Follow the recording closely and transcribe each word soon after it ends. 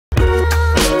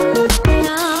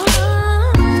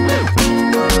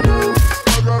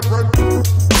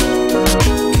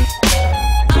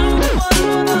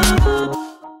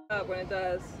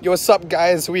Yo, what's up,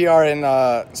 guys? We are in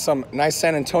some nice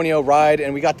San Antonio ride,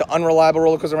 and we got the unreliable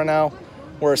roller coaster right now.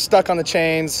 We're stuck on the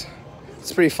chains.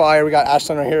 It's pretty fire. We got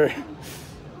Ashlyn right here.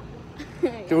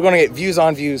 Dude, we're gonna get views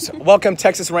on views. Welcome,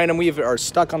 Texas Random. We are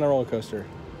stuck on the roller coaster.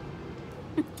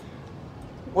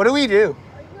 What do we do?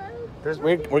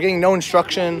 We're getting no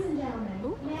instruction.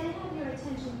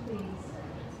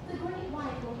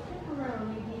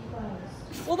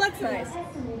 Well, that's nice.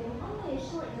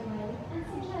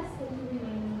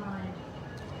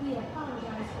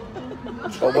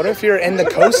 But what if you're in the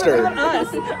coaster?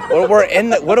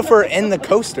 What if we're in the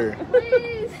coaster?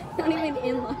 Not even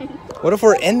in line. What if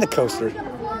we're in the coaster?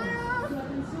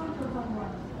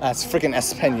 That's freaking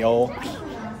Espanol.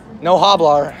 No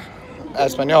hablar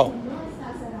Espanol.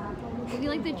 Maybe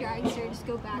like the dragster, just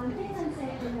go back.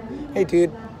 Hey,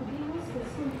 dude.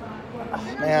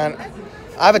 Man,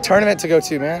 I have a tournament to go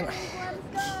to, man.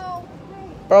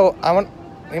 Bro, I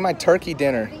need my turkey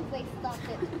dinner.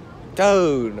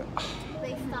 Dude.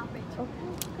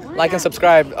 Like and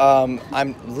subscribe. I'm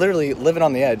literally living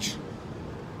on the edge.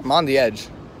 I'm on the edge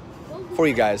for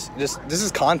you guys. This is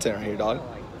content right here, dog.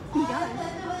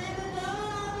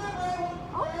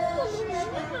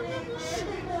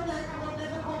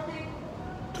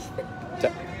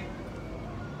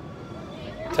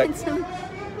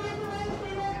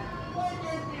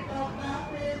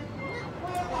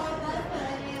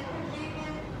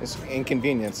 It's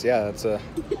inconvenience. Yeah,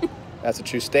 that's a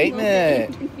true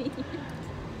statement.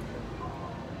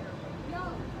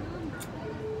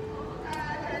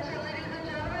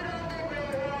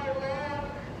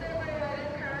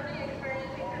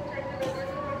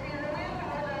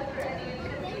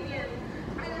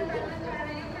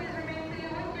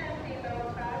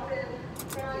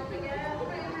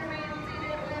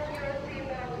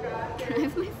 Can I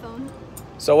have my phone?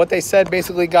 So what they said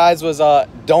basically, guys, was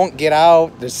don't get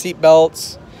out. There's seat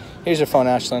belts. Here's your phone,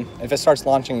 Ashlyn. If it starts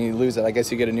launching and you lose it, I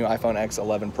guess you get a new iPhone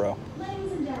X11 Pro.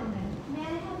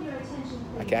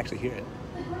 I can actually hear it.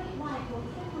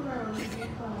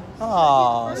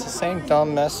 Oh, it's the same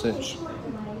dumb message.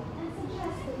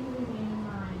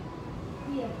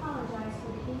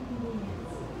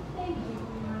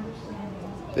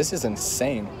 This is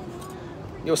insane.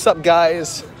 Yo, what's up,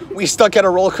 guys? We stuck at a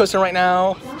roller coaster right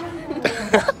now.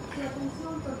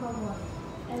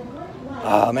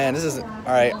 Oh man, this is all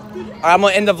right. I'm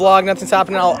gonna end the vlog. Nothing's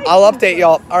happening. I'll update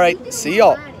y'all. All right, see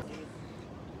y'all.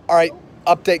 All right,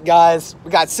 update, guys.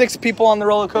 We got 6 people on the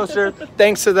roller coaster.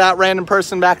 Thanks to that random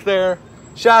person back there.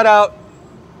 Shout out.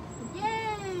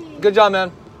 Yay! Good job,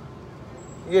 man.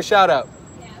 You get a shout out.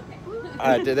 Yeah, okay. All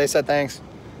right, dude. They said thanks.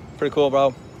 Pretty cool,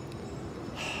 bro.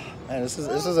 Man, this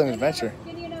is an adventure.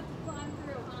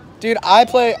 Dude,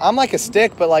 I'm like a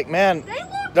stick, but like, man,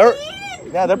 they're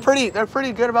pretty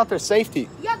good about their safety.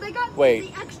 Yeah, they got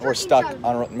Wait, the extra we're stuck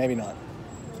on, maybe not.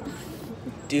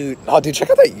 Dude, dude, check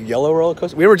out that yellow roller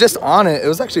coaster. We were just on it. It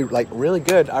was actually like really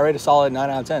good. I rate a solid 9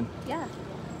 out of 10. Yeah.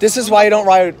 This is why you don't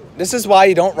ride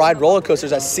roller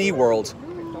coasters at Seaworld.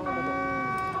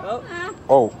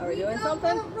 Oh. Are we doing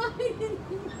something?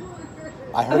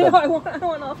 I heard I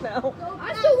want off now.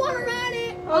 I still want to ride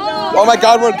it. Oh my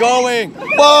God, we're going.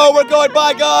 Whoa, we're going.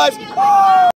 Bye, guys.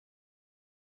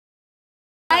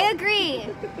 I agree.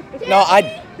 Nah, Vote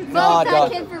that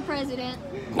dog. kid for president.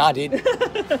 Nah, dude.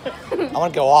 I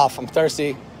want to go off. I'm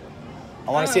thirsty.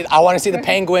 I want to see the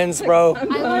penguins, bro.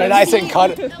 They're nice and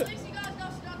cut.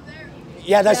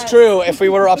 Yeah, that's true. If we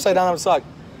were upside down, that would suck.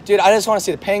 Dude, I just want to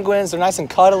see the penguins. They're nice and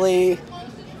cuddly.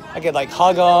 I could like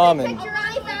hug them and.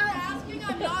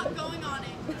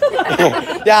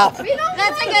 Yeah. That's a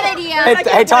good idea.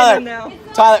 Hey, Tyler.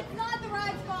 Tyler. Not the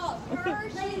ride's fault.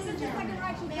 She's just like a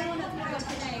ride. She don't have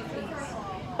today.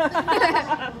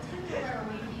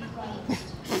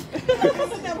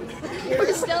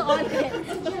 We're still on it.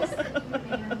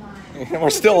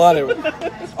 We're still on it.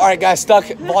 All right, guys, stuck.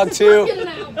 Vlog 2.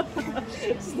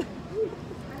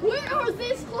 Where are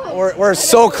this close? We're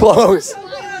so close.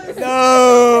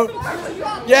 No.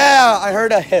 Yeah, I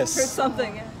heard a hiss. Heard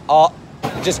something.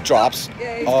 It just drops.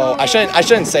 Yeah, Oh, I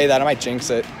shouldn't say that. I might jinx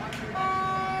it.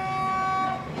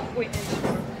 Wait.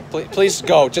 Please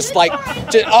go. Just like.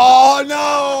 Oh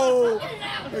no!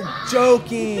 You're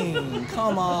joking.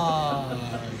 Come on.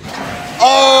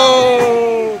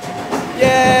 Oh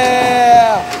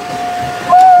yeah!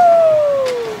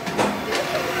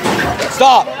 Woo!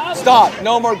 Stop!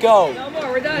 No more go. No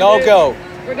more. We're done. No dude. go.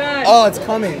 We're done. Oh, it's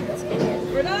coming.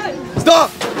 We're done. Stop!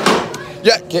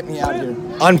 Yeah, get me out of here.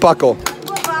 Unbuckle.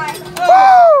 Bye.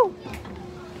 Woo!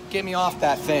 Get me off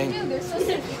that thing. Dude, there's so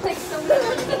many.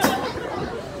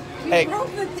 Hey.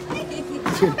 Broke the thing.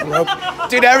 Dude, broke.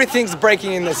 Dude, everything's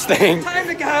breaking in this thing. Time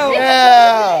to go.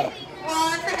 Yeah.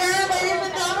 Once again, ladies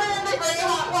and gentlemen, in the Great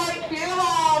Hot White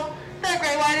Seaworld. The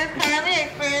Great White is currently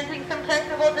experiencing some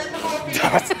technical difficulties.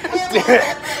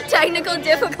 Technical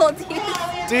difficulties.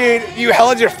 Dude, you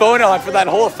held your phone on for that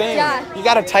whole thing. Yeah. You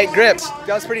got a tight grip.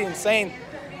 That was pretty insane.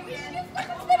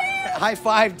 High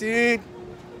five, dude.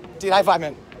 Dude, high five,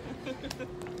 man.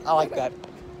 I like that.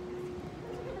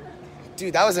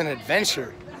 Dude, that was an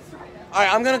adventure. All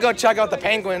right, I'm gonna go check out the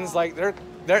penguins. Like,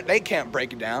 they can't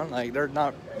break it down. Like, they're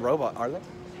not robot, are they?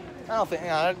 I don't think.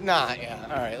 Nah. Yeah.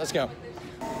 All right, let's go.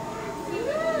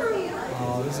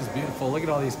 Oh, this is beautiful. Look at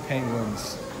all these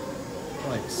penguins. They're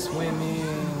like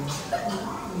swimming,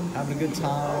 having a good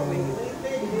time.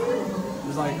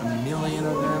 There's like a million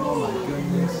of them. Oh my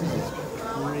goodness, this is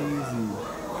crazy.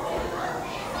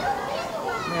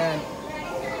 Man,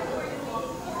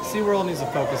 SeaWorld needs to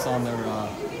focus on their,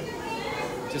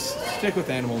 just stick with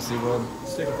animals, SeaWorld.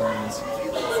 Stick with animals.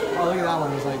 Oh, look at that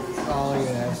one. It's like, oh, look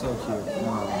at that. So cute.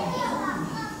 Oh.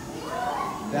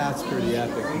 That's pretty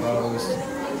epic, bros.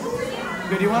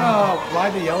 Dude, do you want to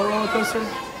ride the yellow roller coaster?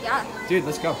 Yeah. Dude,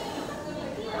 let's go.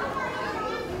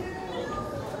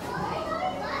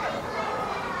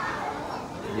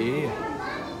 Yeah.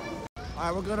 All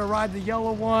right, we're gonna ride the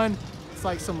yellow one. It's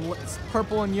like it's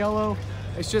purple and yellow.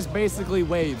 It's just basically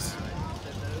waves.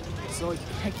 So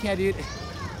heck yeah, dude.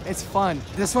 It's fun.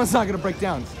 This one's not gonna break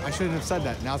down. I shouldn't have said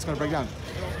that. Now it's gonna break down.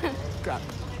 Crap.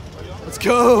 Let's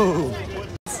go.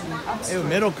 Ew,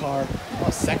 middle car. Oh,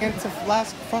 second to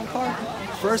last front car?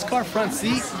 First car, front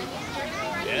seat?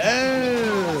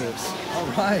 Yes. All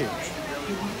right.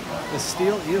 The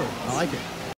steel eel. I like it.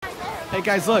 Hey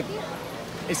guys, look.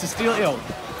 It's the steel eel.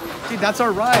 Dude, that's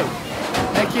our ride.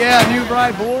 Heck yeah, new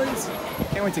ride, boys.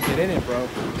 Can't wait to get in it, bro.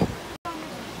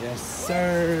 Yes,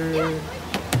 sir.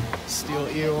 Steel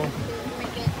eel.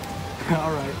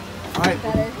 All right. All right.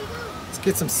 Let's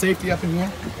get some safety up in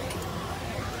here.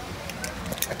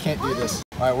 I can't do this.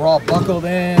 All right, we're all buckled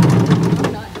in.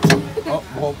 Oh,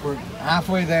 well, we're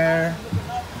halfway there.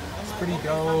 It's pretty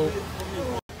dope.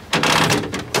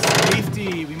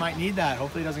 Safety, we might need that.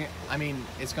 Hopefully it doesn't get, I mean,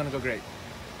 it's gonna go great.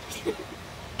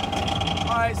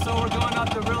 All right, so we're going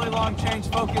up the really long change.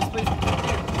 Focus, please.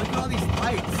 Dude, look at all these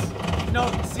lights. No,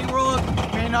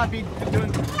 SeaWorld may not be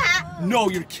doing. No,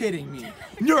 you're kidding me.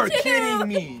 You're kidding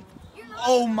me.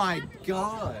 Oh my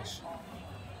gosh.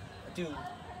 Dude,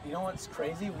 you know what's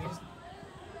crazy?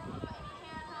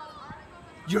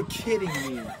 You're kidding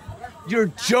me. You're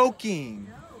joking.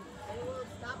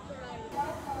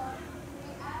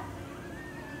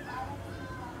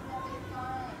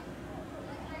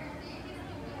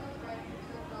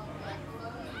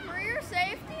 For your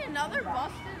safety, another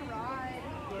busted ride.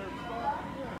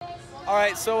 All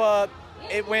right, so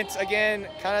it went again,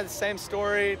 kind of the same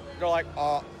story. They're like,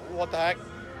 what the heck?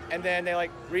 And then they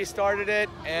like restarted it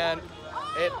and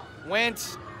it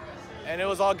went and it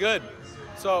was all good.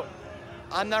 So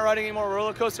I'm not riding any more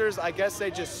roller coasters. I guess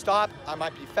they just stopped. I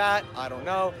might be fat, I don't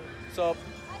know. So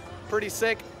pretty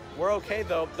sick. We're okay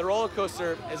though. The roller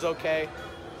coaster is okay.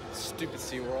 Stupid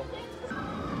SeaWorld.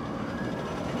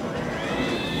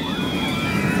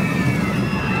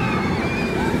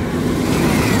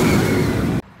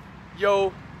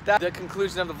 Yo, that's the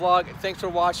conclusion of the vlog. Thanks for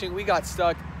watching. We got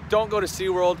stuck. Don't go to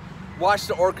SeaWorld. Watch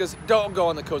the orcas. Don't go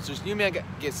on the coasters. You may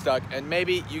get stuck, and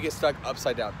maybe you get stuck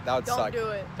upside down. That would suck. Don't do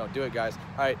it. Don't do it, guys.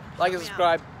 All right, like and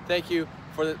subscribe. Thank you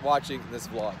for watching this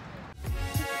vlog.